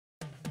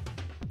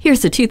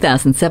Here's a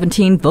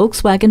 2017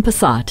 Volkswagen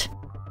Passat.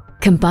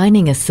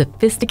 Combining a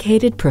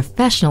sophisticated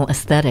professional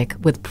aesthetic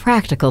with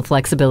practical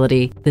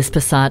flexibility, this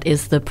Passat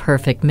is the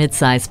perfect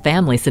midsize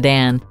family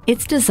sedan.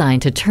 It's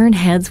designed to turn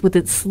heads with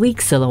its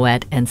sleek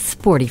silhouette and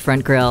sporty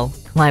front grille.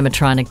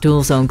 Climatronic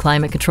dual-zone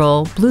climate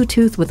control,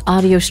 Bluetooth with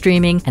audio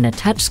streaming, and a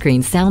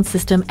touchscreen sound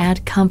system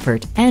add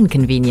comfort and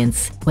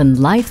convenience.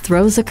 When life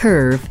throws a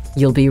curve,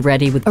 you'll be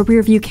ready with a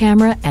rear-view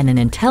camera and an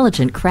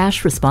intelligent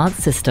crash response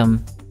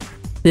system.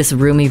 This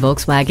roomy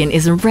Volkswagen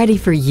is ready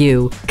for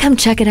you. Come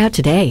check it out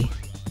today.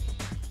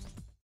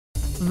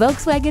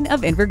 Volkswagen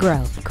of Inver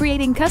Grove,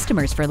 creating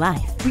customers for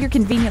life. We are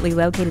conveniently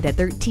located at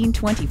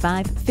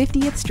 1325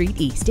 50th Street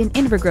East in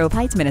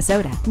Inver-Grove-Heights,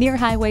 Minnesota, near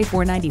Highway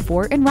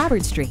 494 and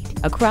Robert Street,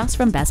 across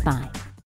from Best Buy.